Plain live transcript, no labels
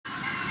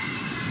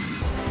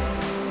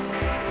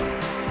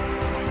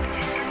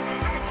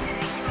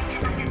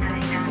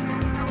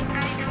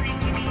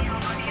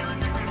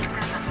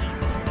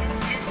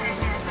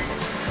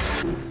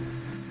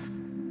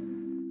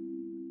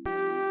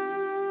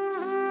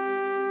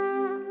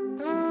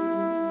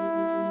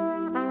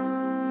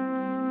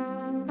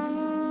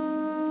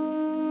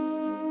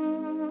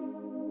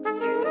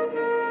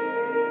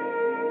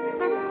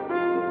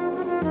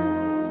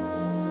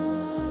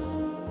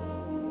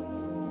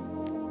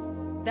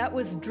That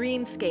was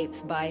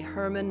Dreamscapes by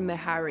Hermon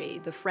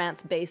Mehari. The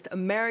France-based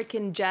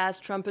American jazz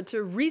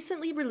trumpeter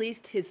recently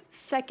released his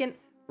second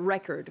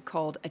record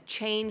called A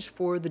Change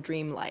for the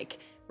Dreamlike,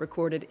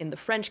 recorded in the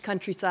French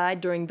countryside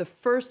during the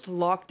first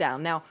lockdown.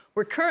 Now,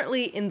 we're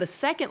currently in the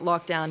second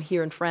lockdown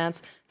here in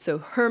France, so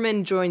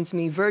Hermon joins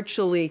me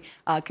virtually.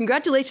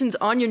 Congratulations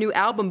on your new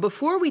album.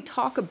 Before we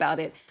talk about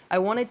it, I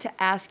wanted to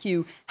ask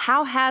you,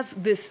 how has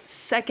this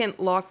second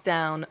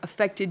lockdown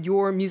affected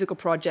your musical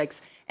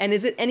projects? And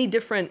is it any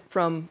different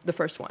from the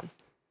first one?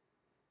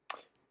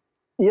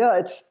 Yeah,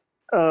 it's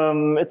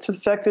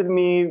affected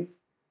me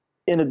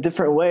in a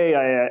different way.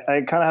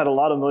 I kind of had a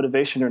lot of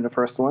motivation during the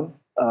first one,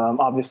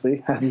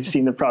 obviously, as you've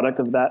seen the product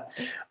of that.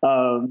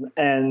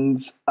 And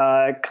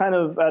I kind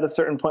of, at a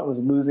certain point, was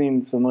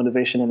losing some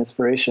motivation and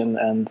inspiration.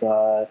 And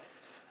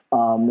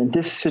in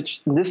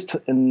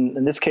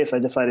this case, I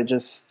decided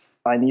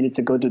I needed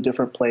to go to a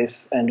different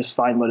place and just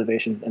find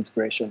motivation and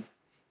inspiration.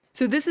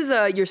 So this is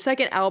your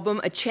second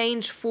album, A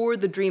Change for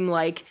the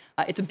Dreamlike.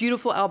 It's a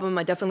beautiful album.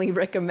 I definitely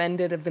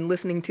recommend it. I've been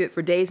listening to it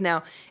for days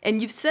now.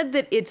 And you've said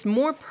that it's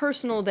more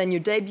personal than your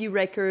debut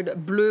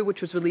record, Bleu,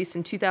 which was released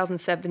in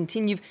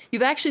 2017.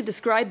 You've actually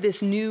described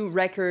this new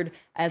record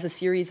as a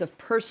series of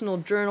personal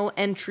journal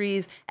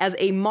entries, as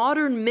a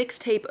modern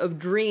mixtape of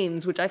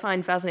dreams, which I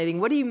find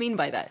fascinating. What do you mean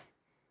by that?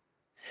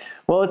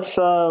 Well, it's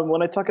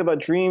when I talk about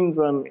dreams,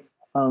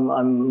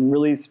 I'm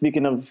really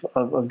speaking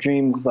of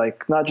dreams,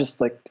 like not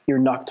just like your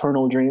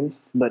nocturnal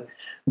dreams, but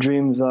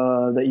dreams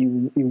that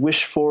you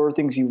wish for,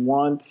 things you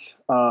want,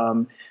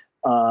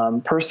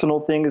 personal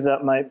things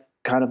that might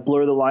kind of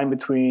blur the line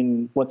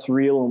between what's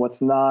real and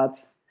what's not,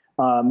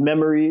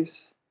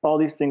 memories, all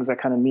these things that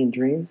kind of mean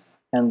dreams.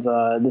 And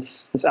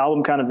this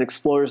album kind of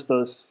explores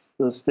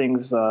those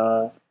things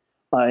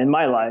in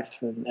my life,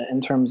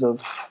 in terms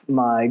of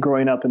my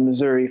growing up in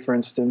Missouri, for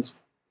instance,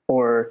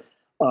 or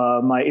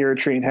my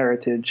Eritrean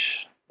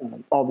heritage,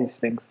 all these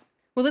things.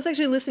 Well, let's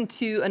actually listen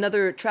to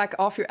another track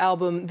off your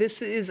album.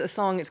 This is a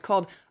song, it's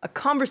called A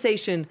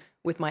Conversation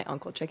with My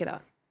Uncle. Check it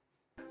out.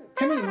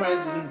 Can you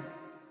imagine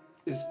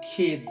as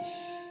kids,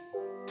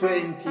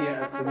 20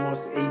 at the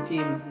most,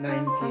 18,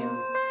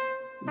 19,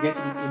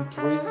 getting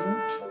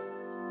imprisoned,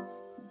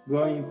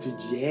 going to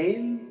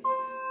jail?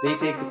 They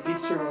take a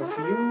picture of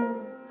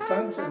you,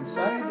 front and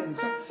side, and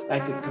so,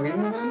 like a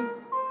criminal.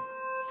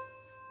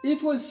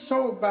 It was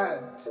so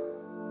bad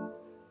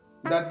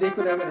that they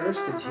could have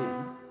arrested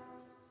him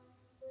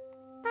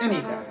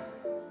anytime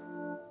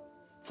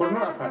for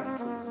no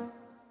apparent reason.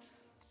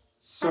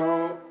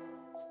 So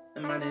I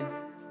managed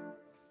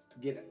to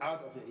get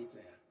out of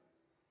Eritrea.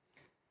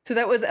 So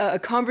that was a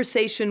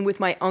conversation with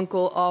my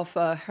uncle off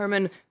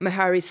Hermon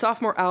Mehari's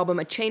sophomore album,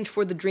 A Change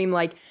for the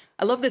Dreamlike.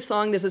 I love this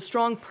song. There's a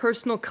strong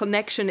personal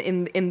connection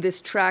in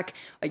this track.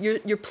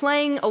 You're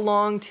playing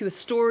along to a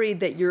story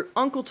that your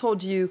uncle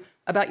told you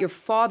about your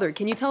father.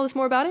 Can you tell us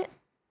more about it?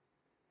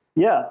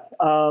 Yeah,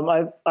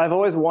 I've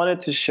always wanted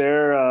to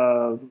share,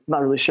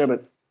 not really share,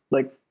 but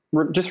like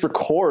just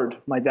record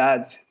my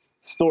dad's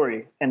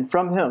story and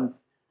from him.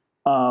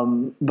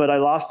 But I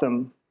lost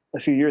him a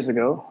few years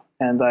ago,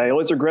 and I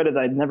always regretted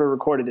that I'd never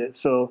recorded it.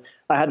 So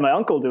I had my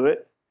uncle do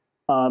it,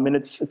 and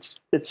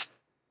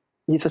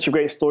he's such a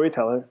great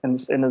storyteller, and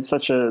it's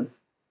such a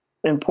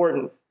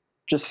important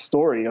just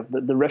story of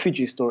the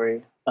refugee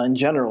story in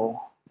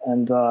general.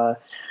 And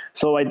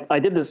so I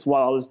did this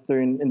while I was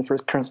in the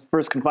first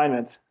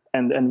confinement.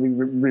 And we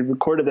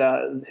recorded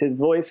his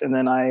voice, and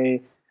then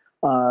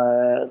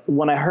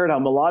when I heard how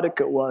melodic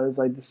it was,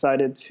 I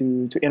decided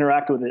to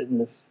interact with it in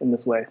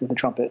this way with the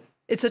trumpet.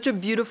 It's such a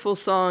beautiful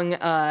song,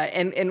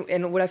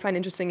 and what I find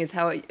interesting is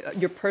how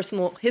your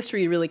personal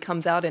history really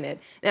comes out in it.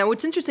 Now,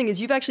 what's interesting is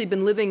you've actually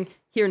been living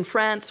here in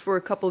France for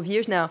a couple of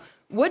years now.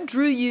 What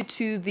drew you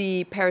to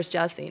the Paris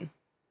jazz scene?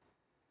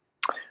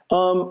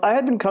 I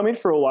had been coming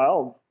for a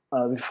while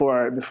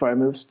before I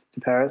moved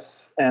to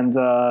Paris, and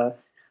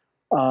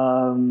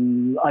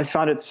I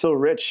found it so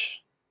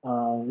rich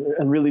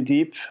and really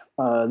deep.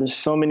 There's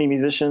so many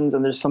musicians,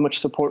 and there's so much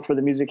support for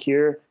the music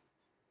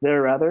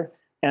there rather.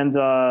 And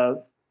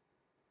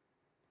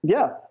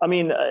yeah, I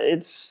mean,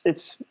 it's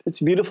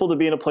beautiful to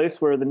be in a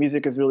place where the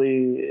music is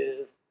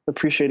really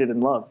appreciated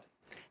and loved.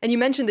 And you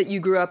mentioned that you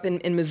grew up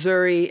in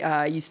Missouri.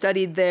 You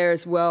studied there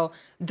as well.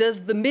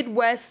 Does the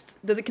Midwest,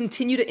 does it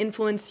continue to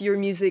influence your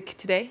music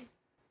today?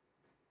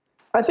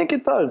 I think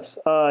it does.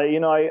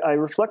 I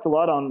reflect a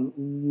lot on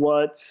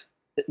what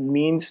it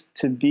means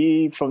to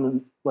be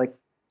from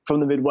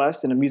the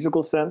Midwest in a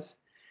musical sense.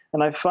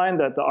 And I find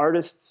that the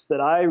artists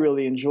that I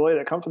really enjoy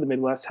that come from the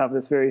Midwest have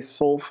this very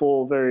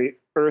soulful, very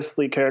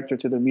earthly character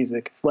to their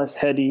music. It's less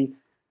heady.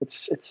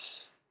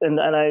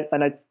 And I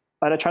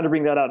try to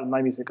bring that out in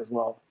my music as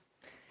well.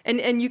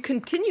 And you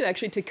continue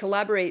actually to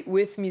collaborate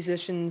with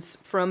musicians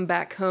from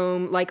back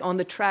home, like on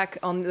the track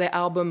on the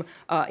album.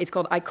 It's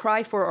called I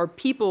Cry for Our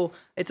People.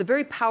 It's a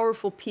very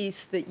powerful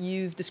piece that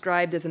you've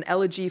described as an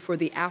elegy for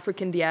the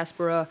African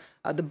diaspora,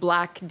 the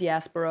Black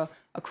diaspora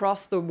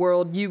across the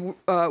world. You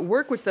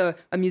work with a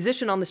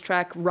musician on this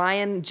track,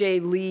 Ryan J.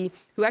 Lee,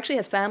 who actually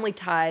has family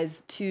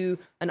ties to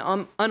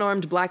an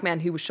unarmed Black man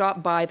who was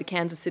shot by the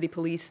Kansas City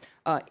police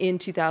in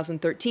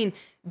 2013.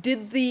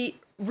 Did the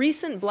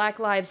recent Black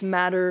Lives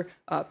Matter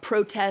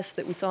protests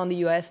that we saw in the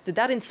U.S., did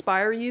that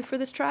inspire you for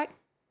this track?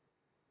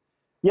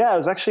 Yeah, it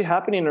was actually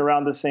happening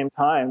around the same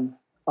time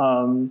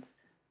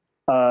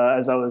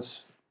as I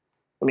was,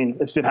 I mean,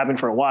 it's been happening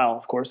for a while,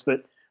 of course,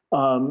 but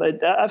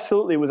it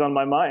absolutely was on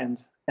my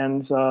mind.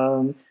 And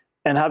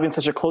having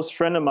such a close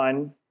friend of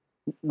mine,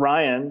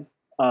 Ryan,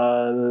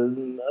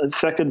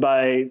 affected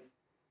by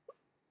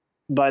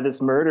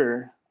this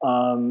murder,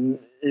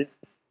 it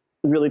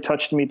really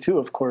touched me too,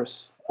 of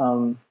course.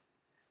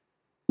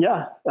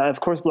 Yeah, of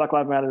course, Black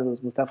Lives Matter was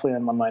definitely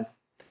on my mind.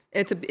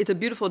 It's a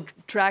beautiful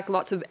track,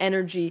 lots of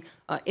energy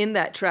in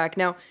that track.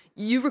 Now,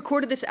 you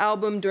recorded this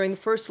album during the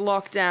first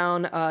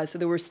lockdown, so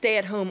there were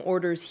stay-at-home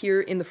orders here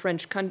in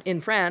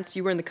France.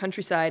 You were in the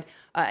countryside.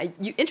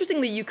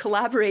 Interestingly, you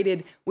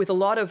collaborated with a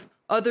lot of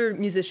other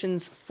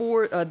musicians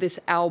for this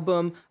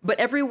album, but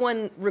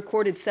everyone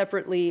recorded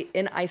separately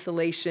in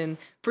isolation.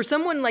 For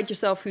someone like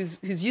yourself who's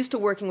used to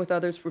working with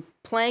others, for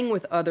playing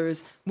with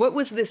others, what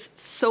was this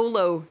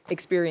solo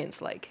experience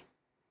like?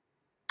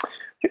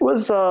 It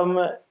was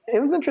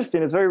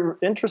interesting. It's very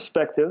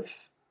introspective,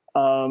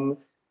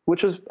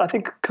 which I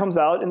think comes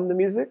out in the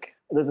music.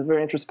 There's a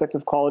very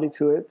introspective quality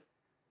to it.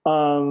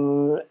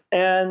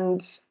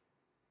 And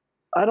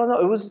I don't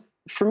know, it was,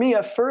 for me,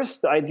 at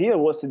first, the idea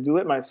was to do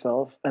it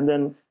myself, and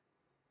then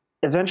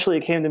eventually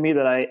it came to me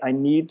that I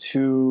need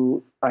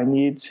to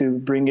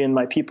bring in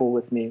my people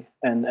with me,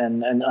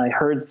 and I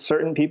heard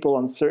certain people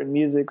on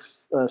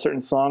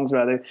certain songs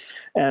rather,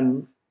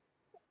 and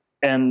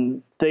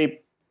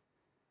they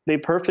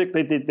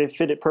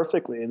fit it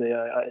perfectly.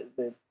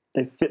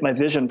 They fit my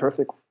vision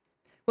perfectly.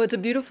 Well, it's a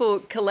beautiful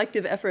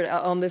collective effort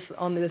on this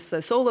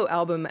solo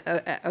album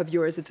of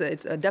yours.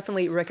 It's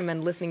definitely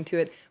recommend listening to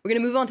it. We're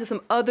going to move on to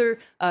some other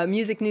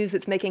music news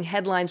that's making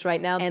headlines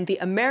right now, and the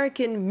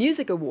American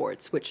Music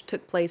Awards, which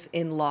took place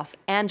in Los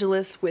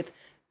Angeles with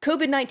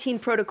COVID-19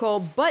 protocol,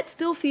 but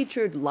still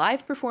featured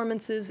live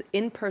performances,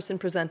 in-person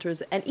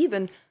presenters, and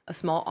even a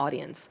small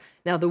audience.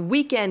 Now, the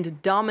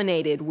weekend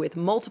dominated with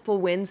multiple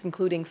wins,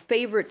 including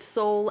Favorite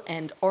Soul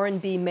and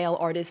R&B Male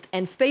Artist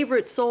and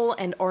Favorite Soul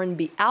and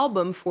R&B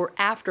Album for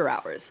After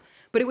Hours.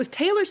 But it was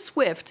Taylor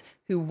Swift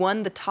who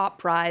won the top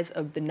prize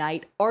of the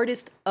night,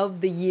 Artist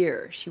of the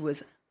Year. She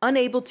was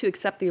unable to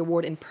accept the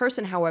award in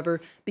person, however,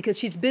 because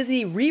she's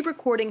busy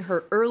re-recording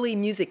her early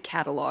music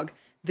catalog.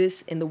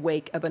 This in the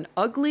wake of an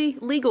ugly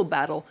legal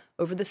battle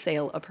over the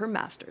sale of her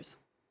masters.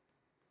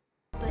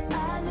 But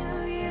I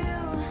knew you,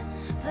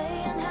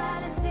 playing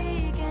hide and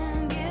seek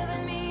and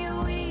giving me a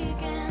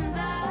weekend's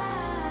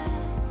eye.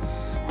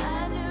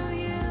 I knew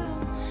you,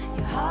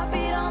 your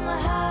heartbeat on the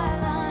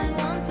high line,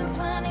 once in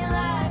 20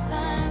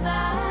 lifetimes.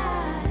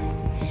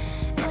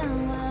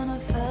 And when I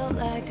felt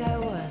like I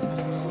was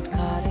an old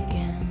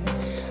cardigan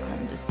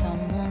under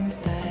someone's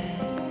bed,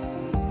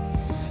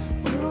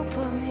 you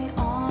put me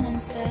on and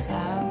said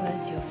I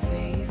was your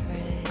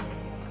favorite.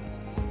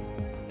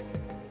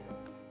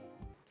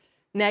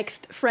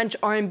 Next, French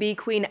R&B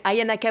queen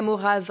Aya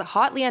Nakamura's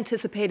hotly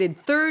anticipated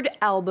third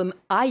album,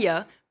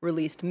 Aya,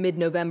 released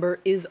mid-November,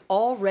 is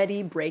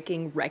already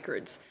breaking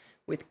records.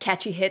 With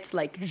catchy hits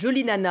like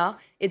Jolie Nana,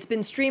 it's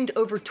been streamed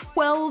over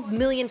 12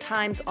 million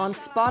times on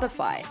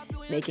Spotify,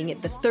 making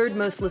it the third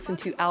most listened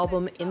to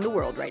album in the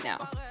world right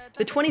now.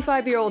 The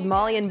 25-year-old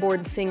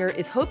Malian-born singer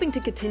is hoping to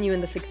continue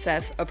in the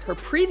success of her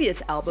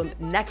previous album,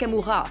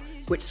 Nakamura,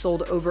 which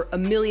sold over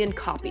 1 million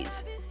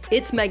copies.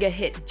 Its mega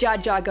hit,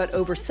 Jaja, got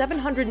over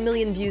 700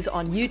 million views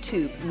on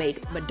YouTube, made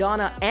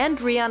Madonna and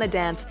Rihanna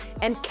dance,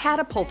 and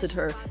catapulted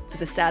her to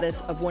the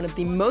status of one of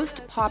the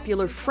most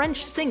popular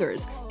French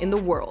singers in the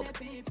world.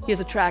 Here's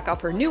a track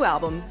off her new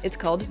album. It's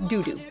called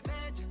Doudou.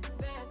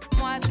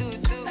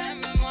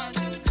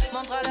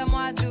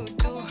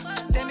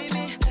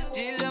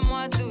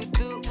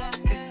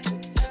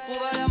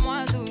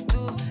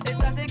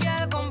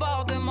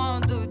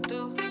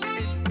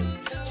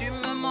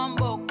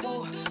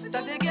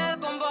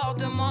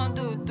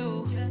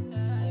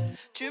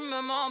 Tu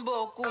me mens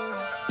beaucoup.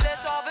 Les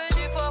soirs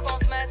venus, faut qu'on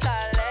se mette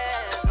à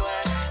l'aise,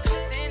 ouais.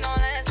 Sinon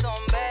laisse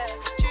tomber.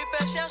 Tu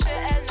peux chercher,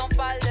 elles n'ont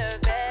pas le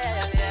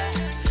verre, yeah.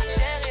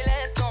 Chérie,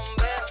 laisse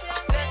tomber.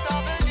 Les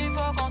soirs venus,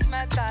 faut qu'on se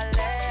mette à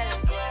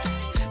l'aise,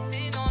 ouais.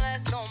 Sinon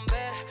laisse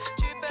tomber.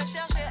 Tu peux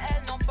chercher,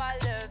 elles n'ont pas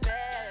le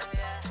verre,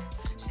 yeah.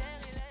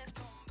 Chérie, laisse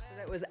tomber.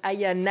 That was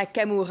Aya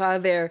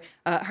Nakamura there.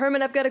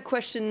 Hermon, I've got a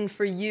question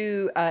for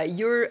you.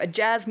 You're a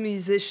jazz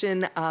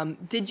musician.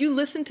 Did you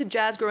listen to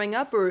jazz growing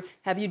up, or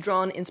have you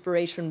drawn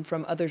inspiration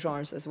from other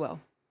genres as well?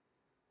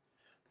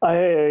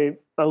 I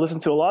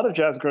listened to a lot of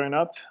jazz growing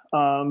up,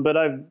 but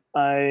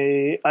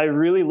I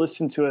really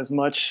listen to as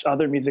much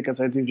other music as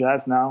I do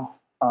jazz now.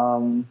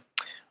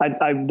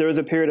 There was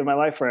a period of my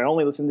life where I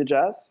only listened to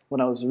jazz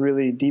when I was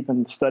really deep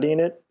in studying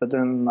it, but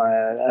then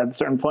at a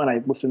certain point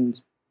I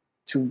listened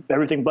to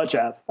everything but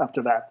jazz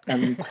after that,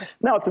 and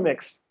now it's a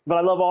mix. But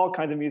I love all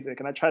kinds of music,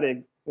 and I try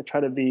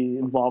to be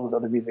involved with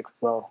other music as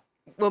well.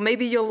 Well,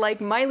 maybe you'll like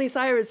Miley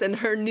Cyrus and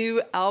her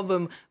new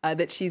album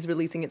that she's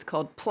releasing. It's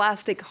called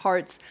Plastic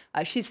Hearts.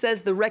 She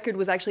says the record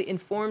was actually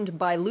informed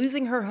by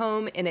losing her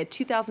home in a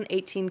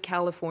 2018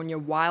 California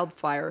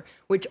wildfire,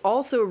 which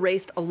also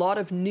erased a lot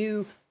of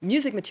new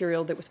music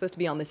material that was supposed to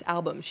be on this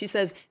album. She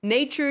says,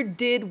 nature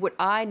did what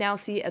I now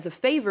see as a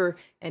favor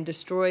and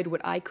destroyed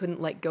what I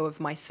couldn't let go of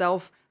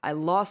myself. I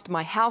lost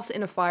my house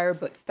in a fire,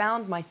 but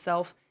found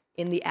myself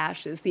in the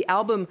ashes. The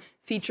album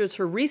features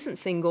her recent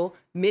single,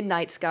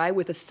 Midnight Sky,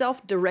 with a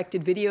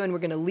self-directed video, and we're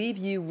going to leave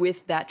you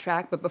with that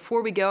track. But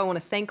before we go, I want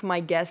to thank my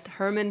guest,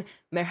 Hermon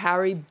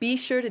Mehari. Be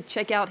sure to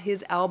check out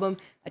his album,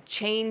 A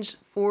Change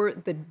for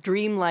the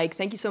Dreamlike.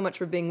 Thank you so much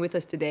for being with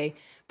us today.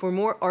 For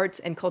more arts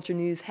and culture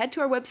news, head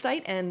to our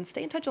website and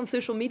stay in touch on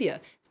social media.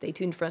 Stay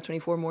tuned for France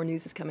 24. More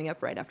news is coming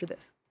up right after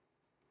this.